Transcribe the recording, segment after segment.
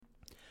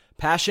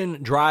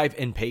Passion, drive,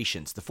 and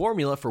patience. The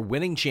formula for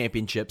winning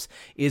championships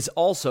is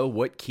also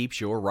what keeps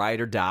your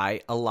ride or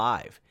die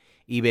alive.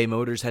 eBay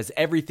Motors has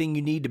everything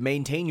you need to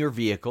maintain your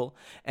vehicle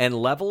and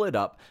level it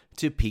up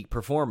to peak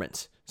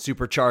performance.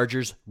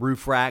 Superchargers,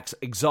 roof racks,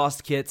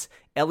 exhaust kits,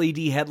 LED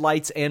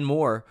headlights, and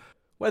more.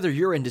 Whether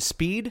you're into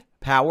speed,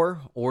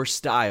 power, or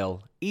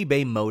style,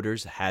 eBay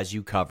Motors has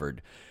you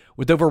covered.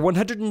 With over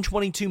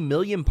 122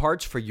 million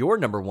parts for your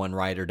number one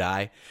ride or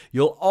die,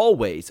 you'll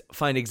always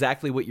find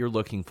exactly what you're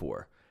looking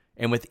for.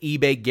 And with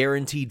eBay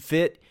Guaranteed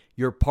Fit,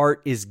 your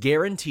part is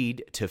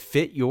guaranteed to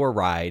fit your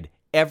ride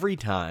every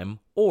time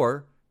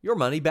or your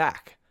money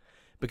back.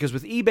 Because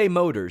with eBay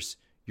Motors,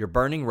 you're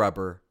burning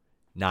rubber,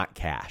 not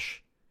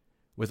cash.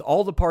 With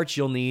all the parts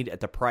you'll need at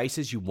the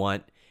prices you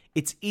want,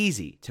 it's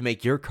easy to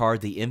make your car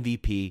the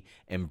MVP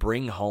and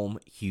bring home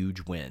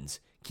huge wins.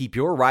 Keep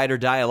your ride or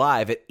die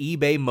alive at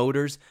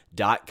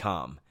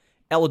ebaymotors.com.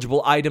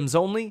 Eligible items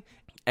only.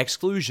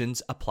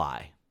 Exclusions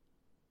apply.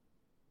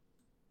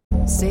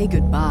 Say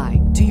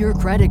goodbye to your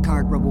credit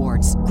card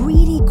rewards.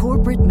 Greedy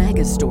corporate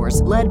mega stores,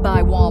 led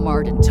by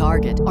Walmart and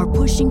Target, are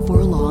pushing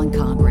for a law in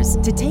Congress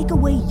to take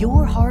away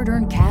your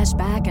hard-earned cash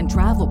back and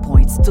travel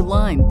points to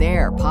line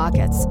their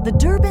pockets. The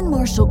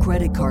Durbin-Marshall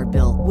credit card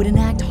bill would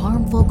enact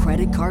harmful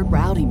credit card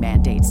routing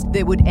mandates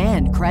that would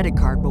end credit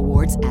card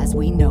rewards as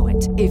we know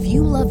it. If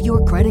you love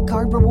your credit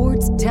card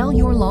rewards, tell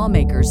your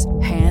lawmakers,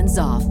 hands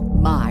off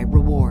my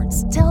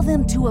rewards. Tell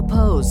them to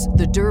oppose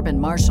the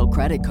Durbin-Marshall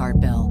credit card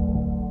bill.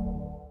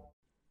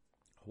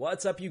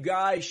 What's up, you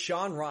guys?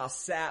 Sean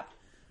Ross Sapp,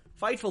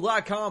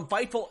 Fightful.com,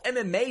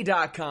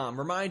 FightfulMMA.com.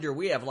 Reminder,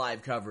 we have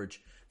live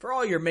coverage for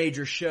all your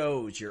major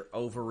shows, your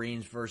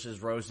Overeems versus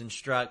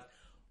Rosenstruck,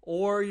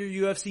 or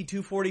your UFC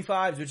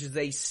 245s, which is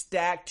a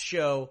stacked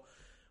show.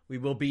 We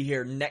will be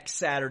here next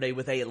Saturday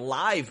with a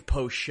live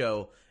post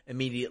show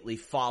immediately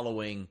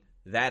following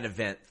that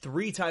event.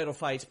 3 title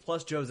fights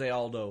plus Jose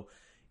Aldo.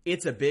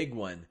 It's a big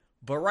one.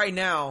 But right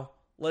now,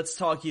 let's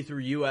talk you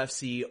through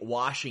UFC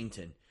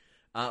Washington.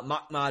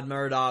 Makhmud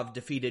Muradov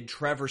defeated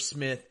Trevor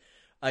Smith.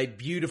 A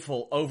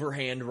beautiful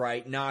overhand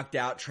right knocked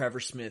out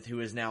Trevor Smith, who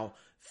is now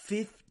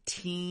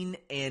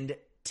 15-10.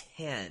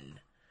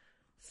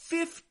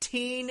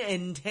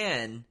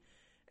 15-10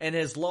 and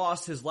has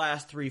lost his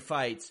last 3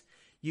 fights.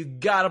 You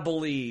gotta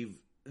believe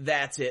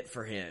that's it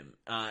for him.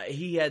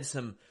 He had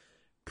some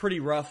pretty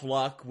rough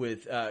luck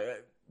with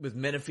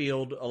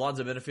Menifield,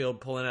 Alonzo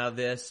Menifield pulling out of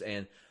this,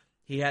 and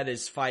he had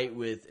his fight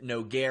with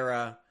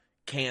Nogueira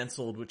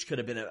canceled, which could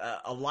have been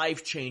a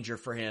life changer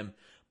for him.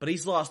 But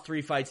he's lost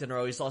 3 fights in a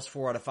row. He's lost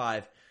 4 out of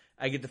 5.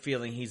 I get the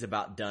feeling he's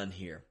about done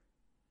here.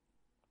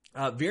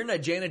 Virna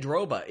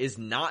Jandiroba is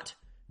not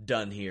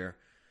done here.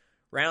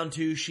 Round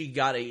 2, she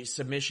got a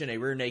submission, a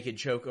rear naked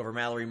choke over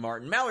Mallory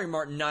Martin. Mallory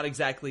Martin, not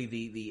exactly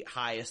the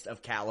highest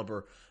of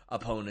caliber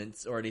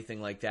opponents or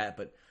anything like that,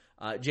 but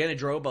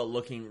Jandiroba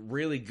looking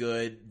really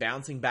good,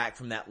 bouncing back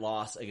from that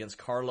loss against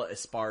Carla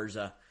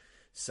Esparza.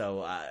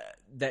 So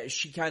that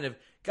she kind of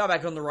got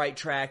back on the right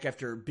track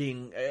after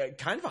being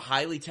kind of a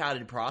highly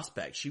touted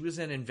prospect. She was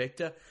in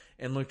Invicta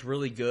and looked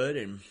really good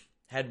and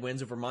had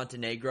wins over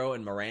Montenegro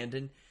and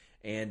Morandin,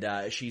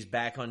 and she's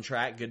back on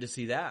track. Good to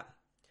see that.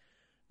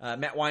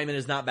 Matt Wiman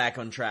is not back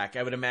on track.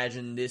 I would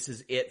imagine this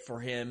is it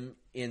for him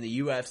in the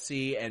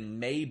UFC and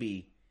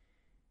maybe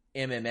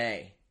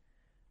MMA.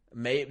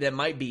 That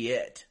might be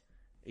it.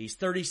 He's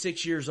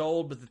 36 years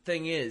old, but the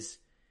thing is,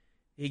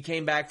 he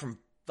came back from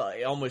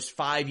almost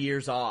 5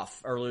 years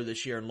off earlier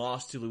this year and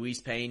lost to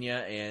Luis Pena,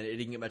 and it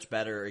didn't get much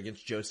better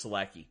against Joe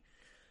Solecki.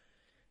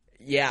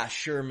 Yeah,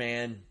 sure,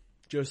 man.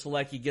 Joe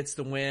Solecki gets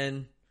the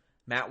win.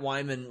 Matt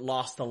Wiman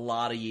lost a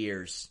lot of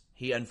years.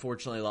 He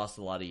unfortunately lost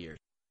a lot of years.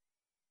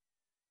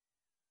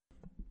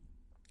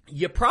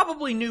 You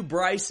probably knew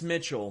Bryce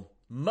Mitchell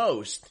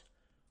most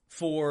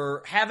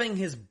for having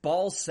his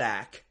ball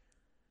sack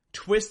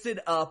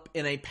twisted up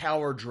in a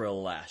power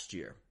drill last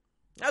year.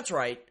 That's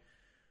right.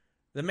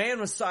 The man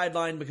was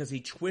sidelined because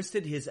he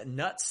twisted his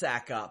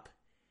nutsack up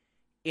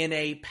in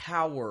a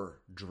power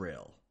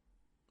drill.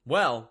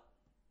 Well,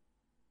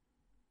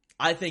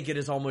 I think it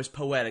is almost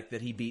poetic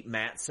that he beat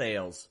Matt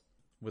Sales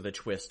with a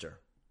twister.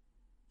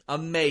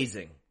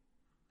 Amazing.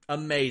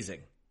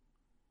 Amazing.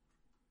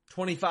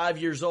 25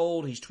 years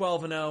old. He's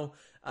 12-0.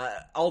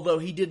 Although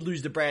he did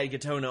lose to Brad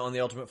Katona on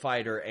The Ultimate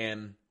Fighter.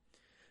 And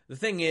the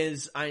thing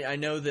is, I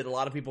know that a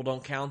lot of people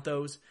don't count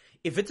those.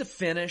 If it's a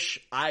finish,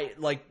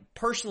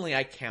 personally,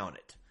 I count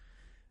it.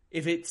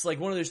 If it's like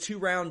one of those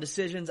 2-round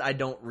decisions, I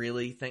don't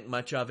really think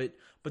much of it.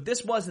 But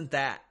this wasn't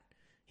that.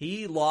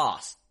 He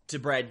lost to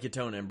Brad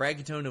Katona, and Brad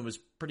Katona was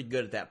pretty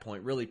good at that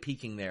point, really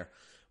peaking there.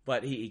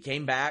 But he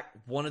came back,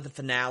 won at the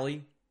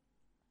finale,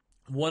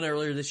 won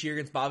earlier this year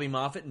against Bobby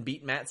Moffett, and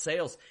beat Matt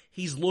Sales.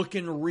 He's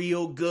looking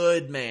real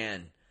good,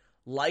 man.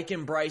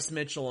 Liking Bryce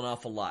Mitchell an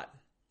awful lot.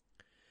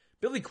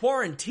 Billy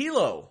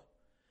Quarantillo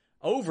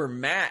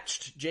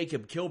overmatched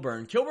Jacob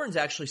Kilburn. Kilburn's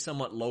actually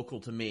somewhat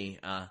local to me.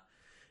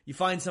 You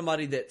find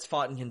somebody that's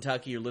fought in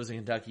Kentucky or lives in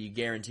Kentucky, you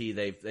guarantee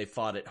they've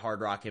fought at Hard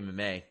Rock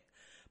MMA.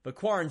 But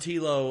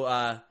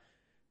Quarantillo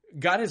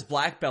got his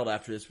black belt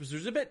after this, which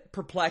was a bit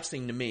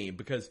perplexing to me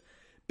because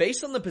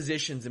based on the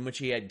positions in which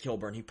he had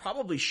Kilburn, he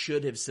probably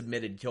should have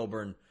submitted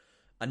Kilburn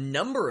a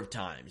number of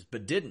times,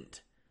 but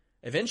didn't.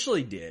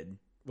 Eventually did,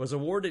 was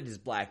awarded his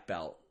black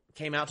belt,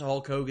 came out to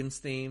Hulk Hogan's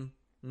theme,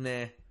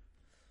 nah.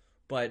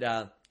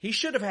 But he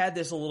should have had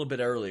this a little bit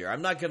earlier.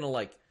 I'm not going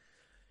to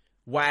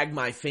wag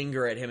my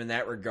finger at him in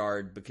that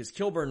regard because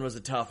Kilburn was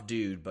a tough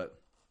dude, but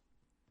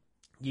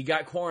you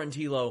got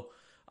Quarantillo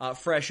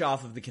fresh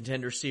off of the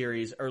Contender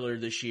Series earlier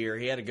this year.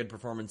 He had a good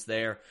performance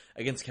there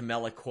against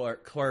Camilla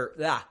Kirk.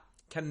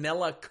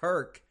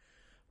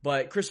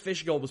 But Chris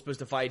Fishgold was supposed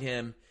to fight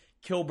him.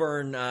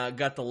 Kilburn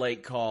got the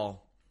late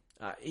call.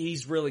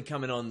 He's really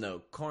coming on,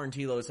 though.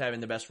 Quarantillo is having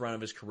the best run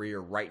of his career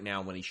right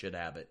now when he should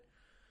have it.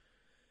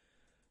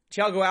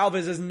 Thiago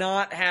Alves is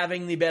not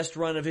having the best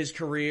run of his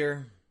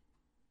career.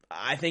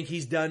 I think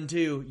he's done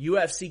too.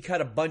 UFC cut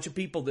a bunch of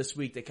people this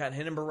week. They cut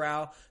Renan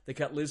Barão. They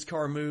cut Liz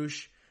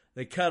Carmouche.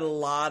 They cut a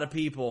lot of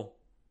people.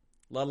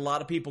 Let a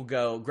lot of people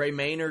go. Gray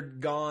Maynard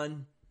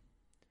gone.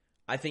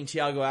 I think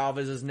Thiago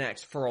Alves is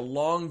next. For a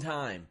long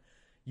time,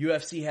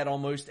 UFC had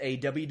almost a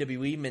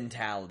WWE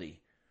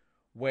mentality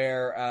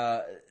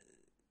where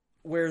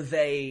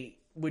they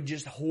would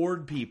just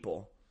hoard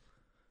people.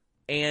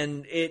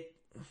 And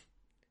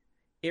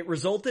it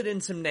resulted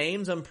in some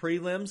names on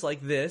prelims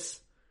like this.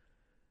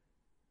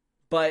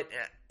 But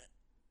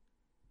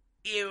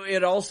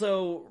it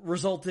also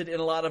resulted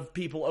in a lot of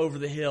people over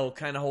the hill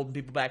kind of holding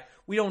people back.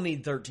 We don't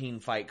need 13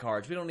 fight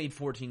cards. We don't need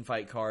 14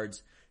 fight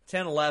cards.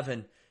 10,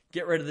 11,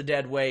 get rid of the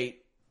dead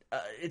weight.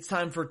 It's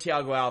time for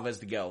Thiago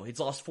Alves to go. He's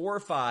lost 4 or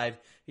 5.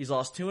 He's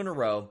lost 2 in a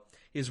row.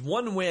 His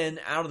one win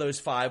out of those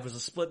 5 was a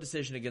split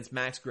decision against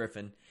Max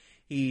Griffin.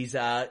 He's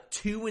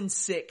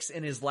 2-6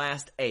 in his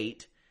last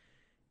 8.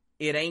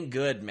 It ain't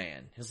good,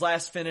 man. His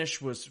last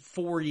finish was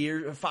 5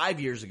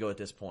 years ago at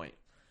this point.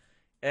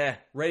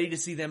 Ready to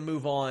see them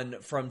move on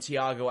from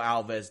Thiago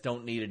Alves.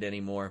 Don't need it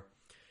anymore.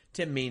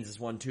 Tim Means has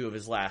won 2 of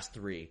his last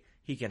 3.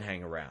 He can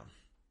hang around.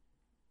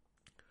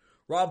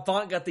 Rob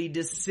Font got the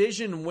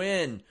decision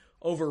win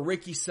over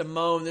Ricky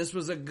Simón. This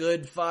was a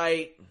good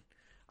fight.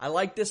 I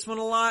like this one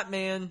a lot,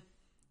 man.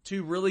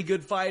 2 really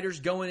good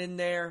fighters going in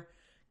there,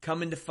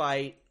 coming to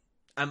fight.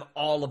 I'm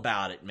all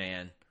about it,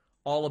 man.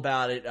 All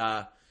about it.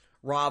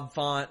 Rob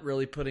Font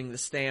really putting the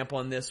stamp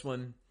on this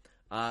one.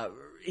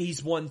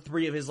 He's won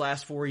 3 of his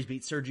last 4. He's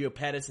beat Sergio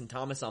Pettis and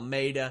Thomas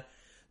Almeida.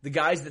 The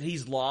guys that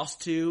he's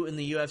lost to in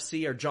the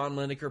UFC are John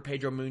Lineker,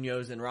 Pedro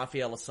Munoz, and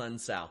Rafael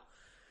Assunção.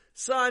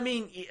 So, I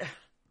mean,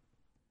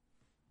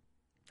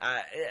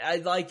 I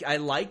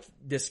like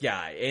this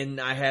guy, and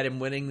I had him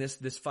winning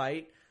this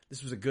fight.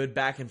 This was a good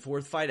back and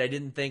forth fight. I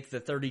didn't think the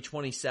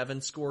 30-27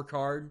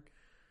 scorecard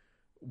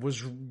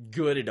was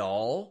good at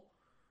all.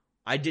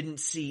 I didn't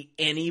see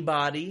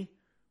anybody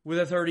with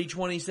a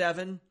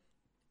 30-27.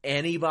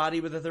 Anybody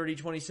with a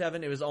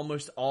 30-27. It was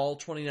almost all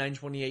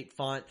 29-28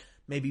 Font.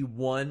 Maybe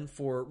 1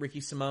 for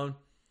Ricky Simón.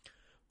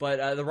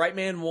 But the right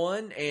man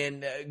won,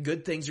 and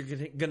good things are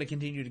going to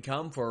continue to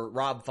come for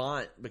Rob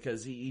Font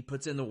because he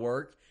puts in the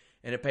work,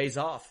 and it pays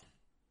off.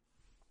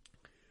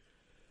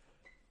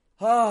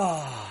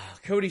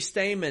 Cody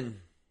Stamann.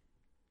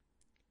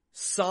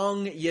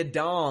 Song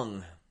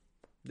Yadong.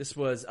 This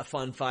was a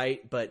fun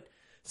fight, but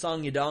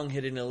Song Yadong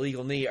hit an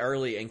illegal knee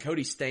early, and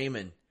Cody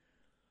Stamann,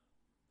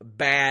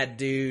 bad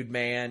dude,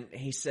 man.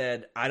 He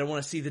said, I don't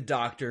want to see the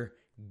doctor.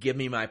 Give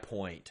me my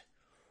point.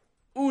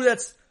 Ooh,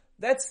 that's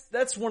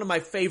one of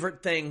my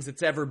favorite things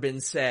that's ever been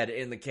said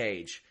in the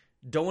cage.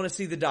 Don't want to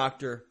see the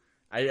doctor.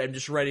 I'm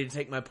just ready to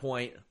take my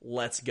point.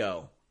 Let's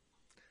go.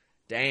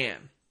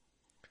 Damn.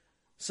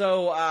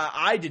 So,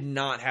 I did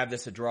not have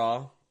this a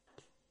draw.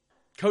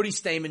 Cody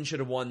Stamann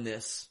should have won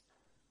this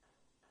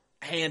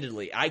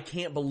handedly. I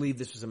can't believe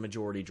this was a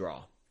majority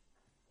draw.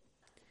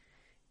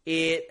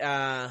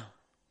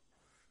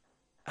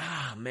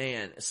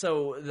 Man.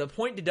 So the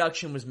point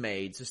deduction was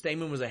made, so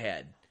Stamann was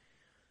ahead.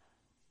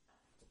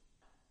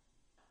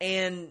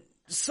 And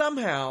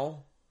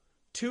somehow,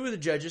 2 of the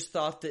judges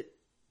thought that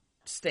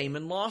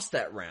Stamann lost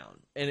that round,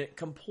 and it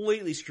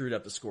completely screwed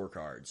up the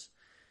scorecards.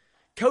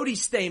 Cody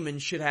Stamann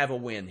should have a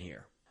win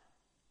here.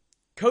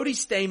 Cody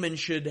Stamann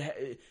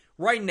should...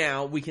 Right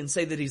now, we can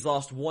say that he's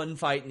lost 1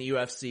 fight in the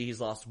UFC.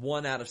 He's lost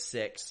 1 out of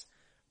 6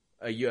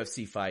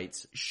 UFC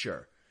fights.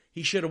 Sure.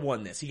 He should have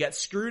won this. He got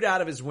screwed out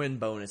of his win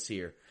bonus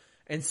here.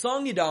 And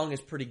Song Yadong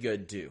is pretty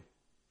good too.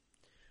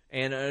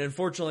 And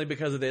unfortunately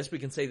because of this, we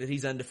can say that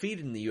he's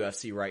undefeated in the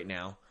UFC right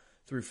now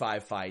through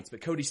 5 fights.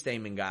 But Cody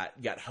Stamann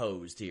got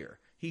hosed here.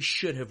 He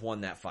should have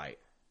won that fight.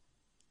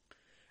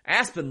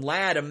 Aspen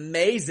Ladd,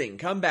 amazing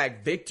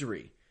comeback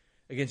victory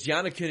against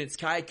Yana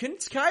Kunitskaya.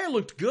 Kunitskaya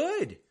looked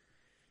good.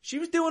 She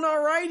was doing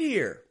all right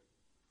here.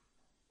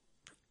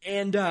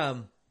 And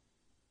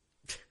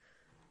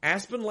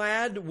Aspen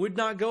Ladd would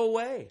not go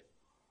away.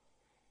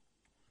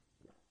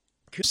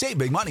 Save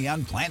big money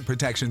on plant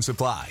protection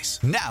supplies.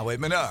 Now at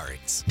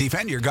Menards.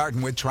 Defend your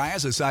garden with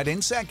Triazicide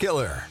Insect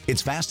Killer.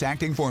 Its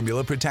fast-acting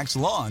formula protects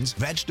lawns,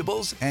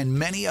 vegetables, and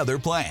many other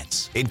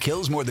plants. It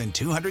kills more than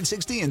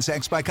 260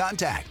 insects by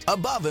contact,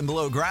 above and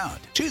below ground.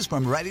 Choose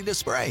from ready to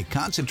spray,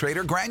 concentrate,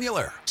 or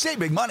granular. Save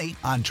big money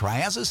on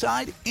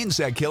Triazicide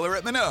Insect Killer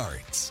at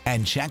Menards.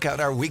 And check out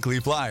our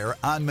weekly flyer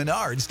on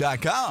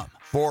Menards.com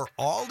for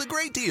all the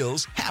great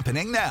deals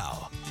happening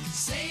now.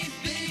 Save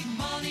big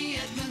money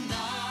at Menards.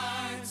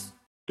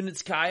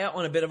 Kunitskaya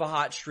on a bit of a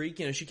hot streak.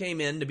 You know, she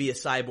came in to be a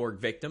Cyborg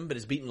victim, but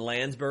has beaten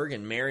Landsberg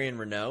and Marion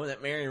Renault.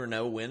 That Marion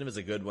Renault win was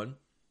a good one.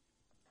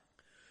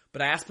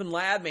 But Aspen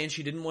Ladd, man,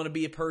 she didn't want to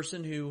be a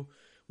person who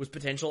was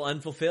potential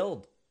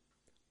unfulfilled.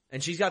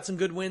 And she's got some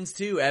good wins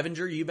too.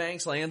 Evinger,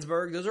 Eubanks,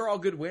 Landsberg, those are all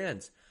good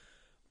wins.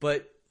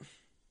 But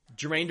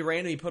Germaine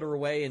Durando, he put her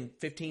away in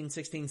 15,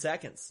 16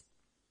 seconds.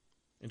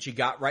 And she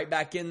got right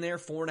back in there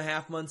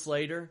 4.5 months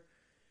later.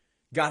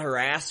 Got her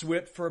ass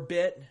whipped for a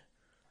bit.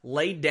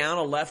 Laid down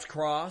a left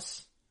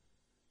cross,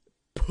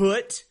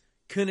 put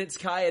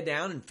Kunitskaya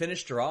down, and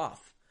finished her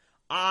off.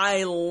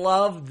 I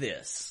love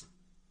this.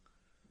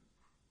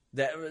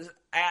 That was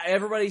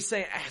everybody's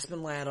saying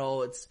Aspen Ladd,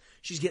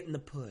 she's getting the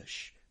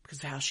push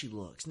because of how she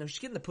looks. No, she's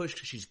getting the push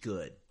because she's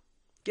good.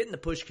 Getting the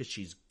push because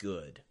she's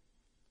good.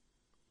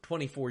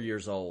 24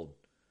 years old.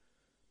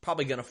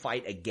 Probably going to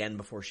fight again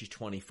before she's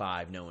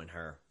 25, knowing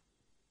her.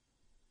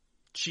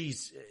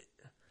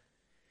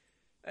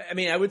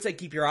 I would say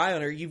keep your eye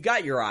on her. You've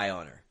got your eye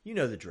on her. You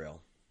know the drill.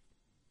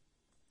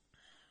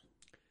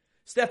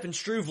 Stefan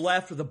Struve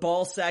left with a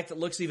ball sack that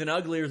looks even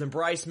uglier than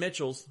Bryce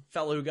Mitchell's,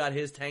 fellow who got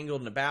his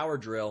tangled in a Bauer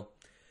drill.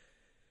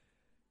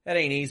 That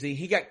ain't easy.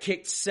 He got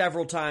kicked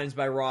several times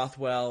by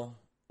Rothwell.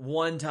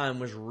 One time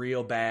was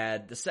real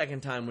bad. The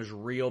second time was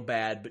real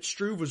bad, but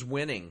Struve was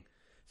winning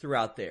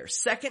throughout there.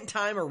 Second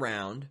time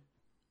around,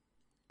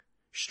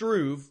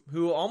 Struve,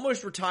 who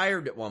almost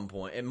retired at one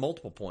point, at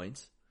multiple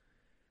points,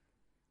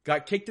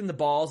 got kicked in the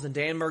balls, and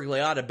Dan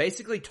Miragliotta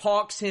basically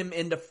talks him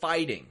into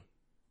fighting.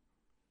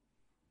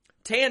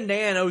 Tan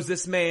Dan owes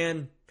this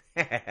man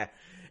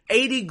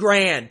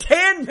 $80,000.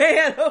 Tan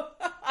Man!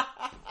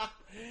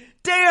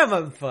 Damn,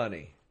 I'm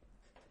funny.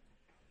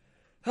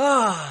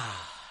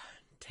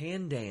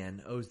 Tan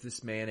Dan owes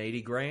this man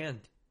 $80,000.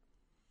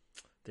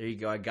 There you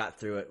go. I got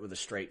through it with a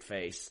straight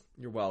face.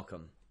 You're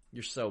welcome.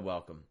 You're so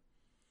welcome.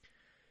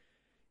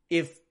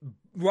 If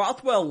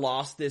Rothwell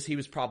lost this, he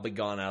was probably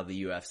gone out of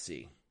the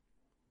UFC.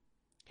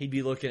 He'd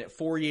be looking at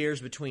 4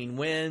 years between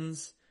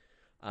wins.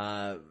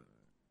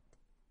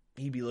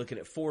 He'd be looking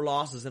at 4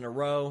 losses in a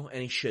row,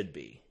 and he should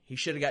be. He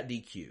should have got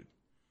DQ'd.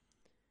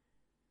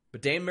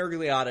 But Dan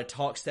Miragliotta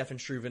talked Stefan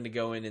Struve into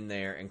going in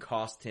there and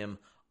cost him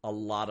a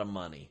lot of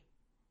money.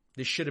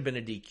 This should have been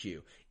a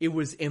DQ. It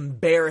was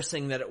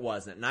embarrassing that it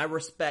wasn't. And I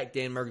respect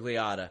Dan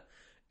Miragliotta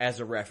as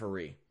a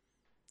referee.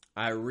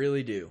 I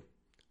really do.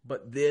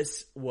 But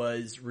this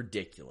was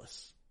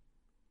ridiculous.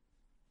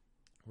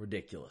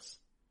 Ridiculous.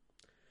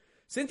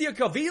 Cynthia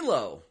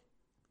Calvillo,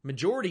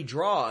 majority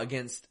draw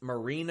against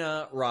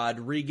Marina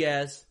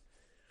Rodriguez.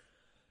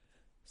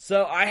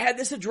 So I had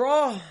this a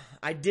draw.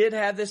 I did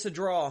have this a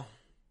draw.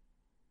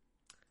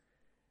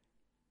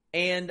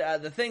 And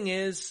the thing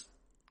is,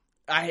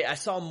 I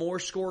saw more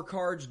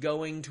scorecards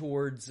going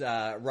towards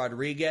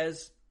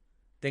Rodriguez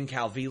than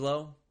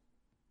Calvillo.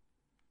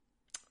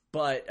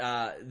 But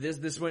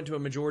this went to a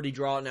majority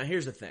draw. Now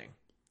here's the thing.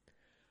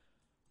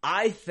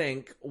 I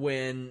think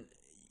when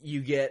you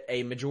get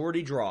a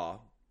majority draw,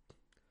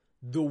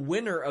 the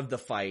winner of the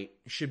fight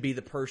should be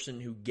the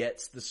person who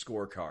gets the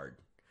scorecard,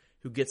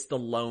 who gets the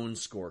lone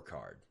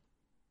scorecard.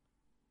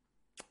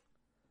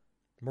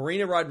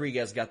 Marina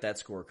Rodriguez got that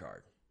scorecard.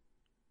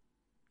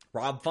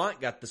 Rob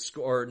Font got the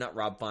score, not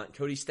Rob Font,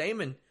 Cody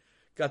Stamann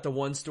got the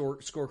one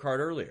scorecard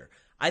earlier.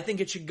 I think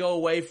it should go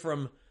away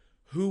from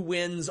who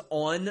wins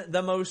on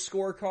the most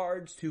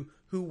scorecards to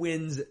who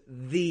wins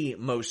the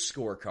most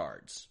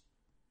scorecards.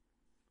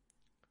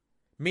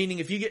 Meaning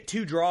if you get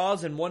 2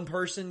 draws and one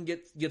person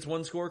gets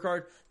one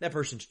scorecard, that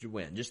person should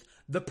win. Just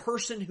the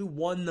person who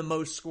won the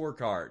most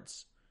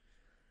scorecards.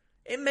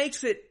 It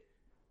makes it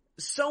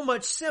so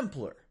much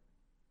simpler.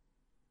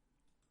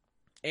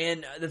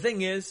 And the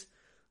thing is,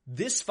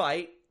 this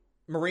fight,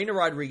 Marina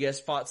Rodriguez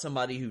fought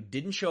somebody who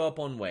didn't show up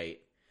on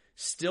weight,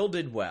 still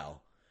did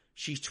well.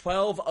 She's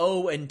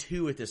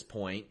 12-0-2 at this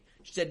point.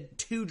 She's had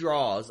 2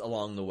 draws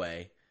along the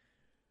way.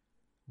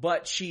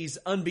 But she's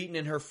unbeaten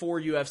in her 4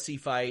 UFC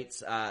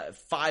fights,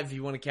 5 if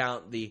you want to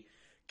count the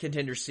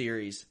Contender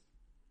Series.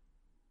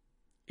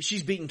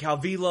 She's beaten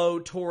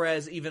Calvillo,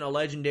 Torres, even a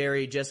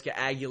legendary Jessica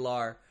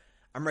Aguilar.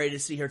 I'm ready to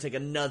see her take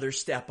another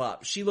step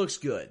up. She looks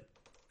good.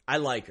 I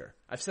like her.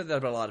 I've said that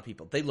about a lot of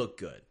people. They look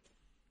good.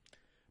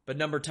 But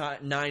number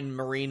 9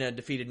 Marina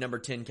defeated number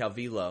 10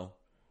 Calvillo.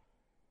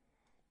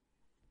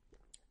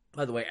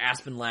 By the way,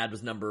 Aspen Ladd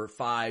was number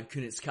 5,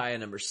 Kunitskaya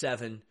number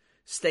 7.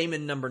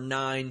 Stamann number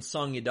 9,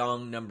 Song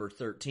Yadong number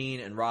 13,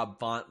 and Rob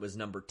Font was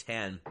number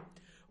 10.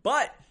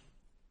 But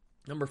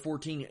Number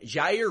 14,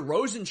 Jair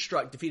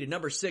Rosenstruck defeated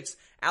number 6,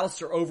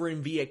 Alistair Overeem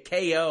via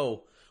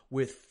KO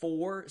with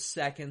 4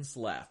 seconds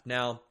left.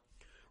 Now,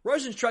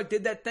 Rosenstruck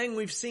did that thing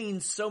we've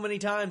seen so many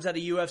times out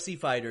of UFC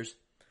fighters.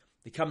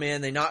 They come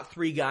in, they knock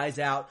 3 guys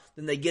out,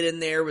 then they get in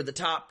there with the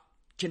top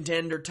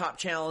contender, top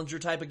challenger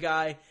type of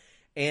guy,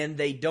 and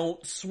they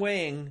don't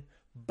swing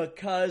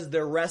because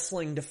they're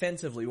wrestling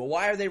defensively. Well,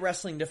 why are they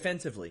wrestling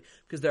defensively?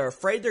 Because they're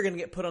afraid they're going to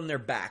get put on their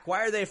back.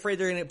 Why are they afraid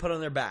they're going to get put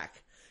on their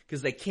back?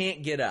 Because they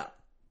can't get up.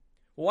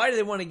 Why do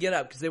they want to get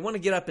up? Because they want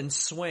to get up and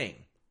swing.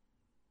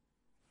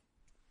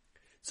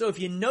 So if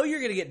you know you're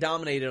going to get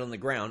dominated on the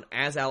ground,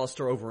 as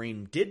Alistair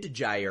Overeem did to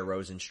Jair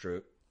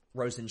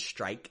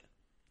Rosenstruck,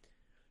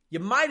 you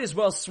might as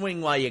well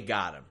swing while you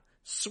got him.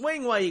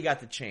 Swing while you got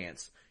the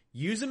chance.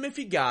 Use him if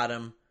you got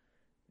him.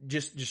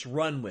 Just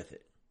run with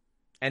it.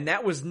 And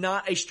that was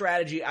not a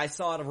strategy I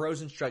saw out of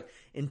Rosenstruck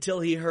until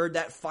he heard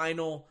that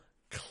final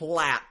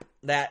clap.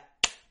 Then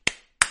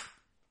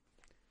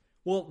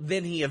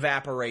he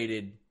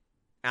evaporated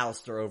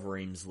Alistair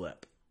Overeem's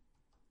lip.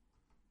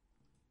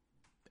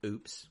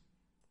 Oops.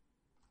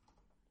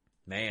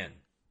 Man.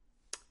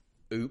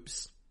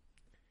 Oops.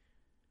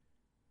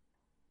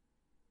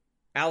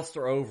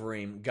 Alistair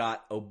Overeem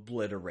got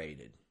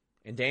obliterated.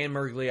 And Dan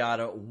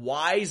Miragliotta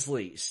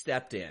wisely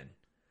stepped in.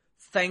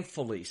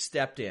 Thankfully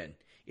stepped in.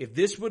 If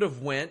this would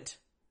have went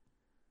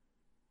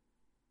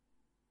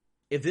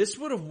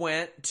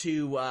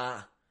to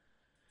a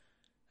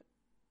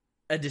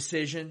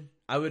decision,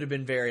 I would have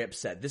been very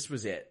upset. This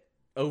was it.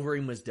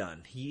 Overeem was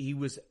done. He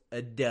was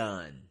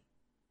done.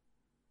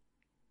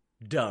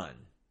 Done.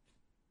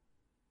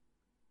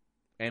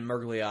 And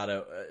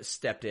Miragliotta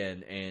stepped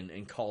in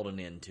and called an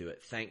end to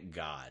it. Thank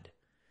God.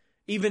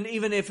 Even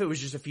if it was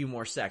just a few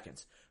more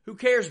seconds. Who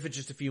cares if it's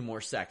just a few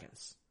more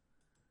seconds?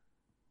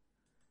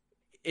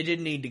 It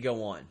didn't need to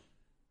go on.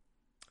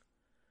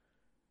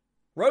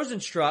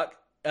 Rosenstruck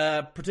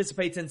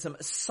participates in some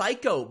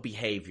psycho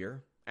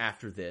behavior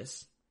after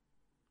this.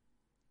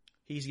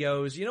 He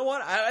goes, you know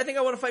what? I think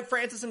I want to fight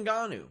Francis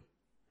Ngannou.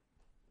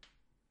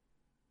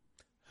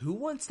 Who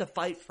wants to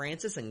fight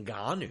Francis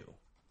Ngannou?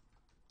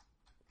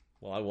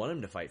 Well, I want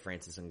him to fight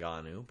Francis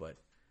Ngannou, but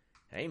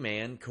hey,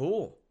 man,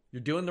 cool.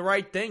 You're doing the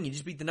right thing. You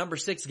just beat the number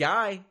 6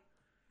 guy.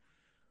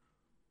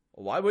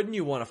 Why wouldn't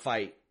you want to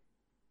fight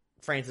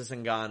Francis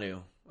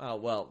Ngannou? Oh,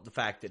 well, the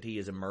fact that he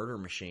is a murder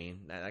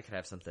machine, that could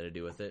have something to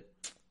do with it.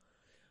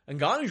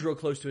 Ngannou's real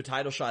close to a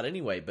title shot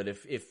anyway, but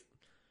if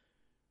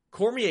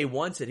Cormier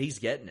wants it, he's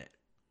getting it.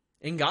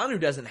 Ngannou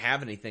doesn't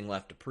have anything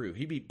left to prove.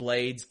 He beat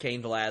Blades,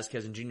 Cain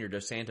Velasquez, and Junior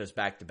Dos Santos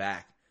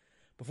back-to-back.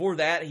 Before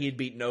that, he had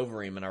beaten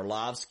Overeem and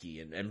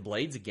Arlovsky and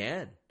Blades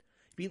again.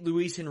 He beat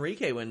Luis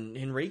Henrique when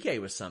Henrique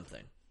was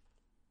something.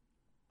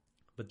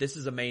 But this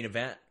is a main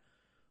event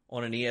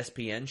on an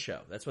ESPN show.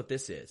 That's what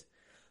this is.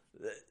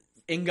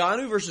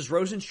 Ngannou versus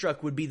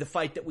Rosenstruck would be the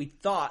fight that we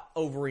thought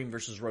Overeem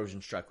versus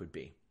Rosenstruck would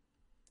be.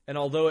 And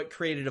although it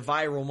created a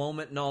viral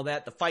moment and all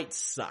that, the fight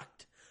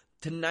sucked.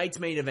 Tonight's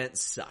main event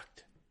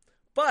sucked.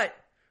 But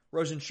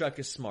Rosenstruck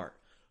is smart.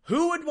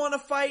 Who would want to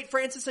fight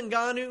Francis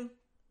Ngannou?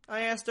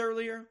 I asked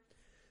earlier.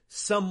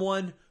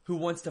 Someone who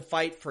wants to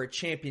fight for a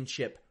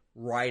championship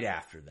right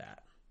after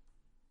that.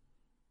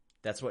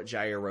 That's what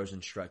Jair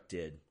Rosenstruck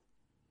did.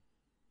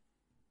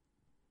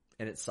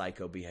 And it's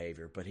psycho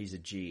behavior, but he's a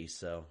G,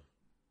 so.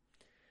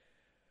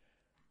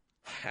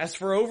 As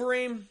for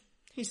Overeem,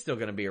 he's still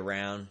going to be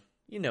around.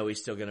 You know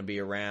he's still going to be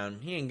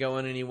around. He ain't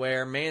going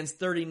anywhere. Man's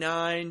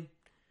 39.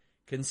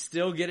 Can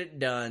still get it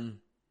done.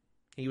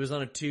 He was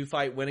on a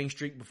 2-fight winning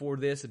streak before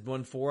this. Had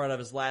won 4 out of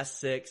his last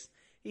 6.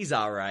 He's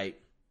all right.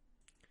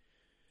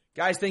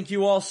 Guys, thank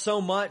you all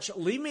so much.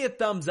 Leave me a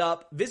thumbs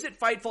up. Visit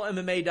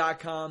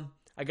FightfulMMA.com.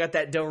 I got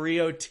that Del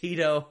Rio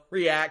Tito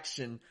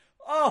reaction.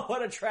 Oh,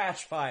 what a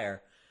trash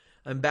fire.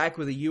 I'm back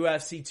with a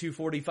UFC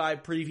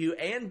 245 preview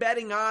and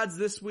betting odds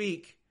this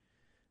week.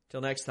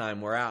 Till next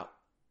time, we're out.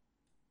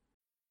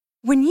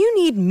 When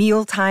you need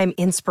mealtime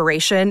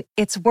inspiration,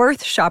 it's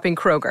worth shopping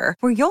Kroger,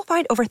 where you'll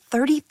find over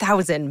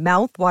 30,000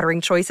 mouth-watering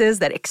choices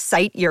that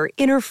excite your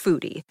inner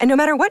foodie. And no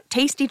matter what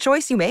tasty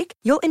choice you make,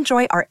 you'll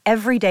enjoy our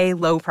everyday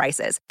low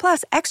prices,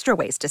 plus extra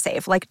ways to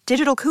save, like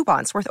digital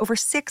coupons worth over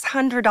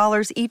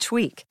 $600 each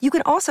week. You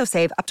can also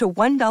save up to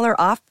 $1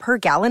 off per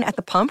gallon at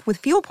the pump with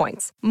fuel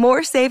points.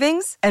 More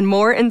savings and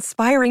more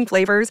inspiring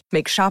flavors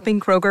make shopping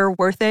Kroger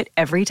worth it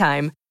every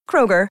time.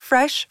 Kroger,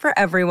 fresh for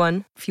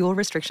everyone. Fuel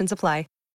restrictions apply.